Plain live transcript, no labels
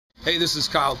Hey, this is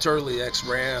Kyle Turley,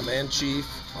 ex-Ram and Chief.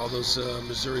 All those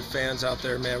Missouri fans out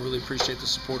there, man, I really appreciate the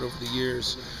support over the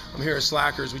years. I'm here at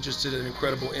Slackers. We just did an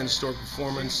incredible in-store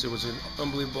performance. It was an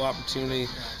unbelievable opportunity.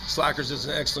 Slackers does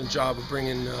an excellent job of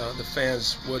bringing the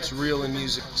fans what's real in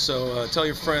music. So tell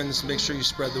your friends, make sure you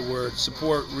spread the word.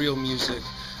 Support real music,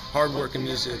 hard-working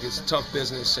music. It's a tough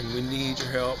business, and we need your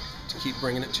help to keep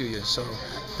bringing it to you. So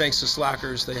thanks to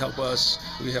Slackers. They help us,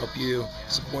 we help you.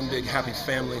 It's one big happy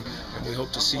family, and we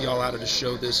hope to see y'all out at the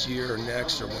show this year or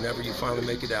next or whenever you finally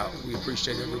make it out. We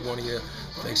appreciate every one of you.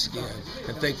 Thanks again,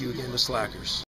 and thank you again to Slackers.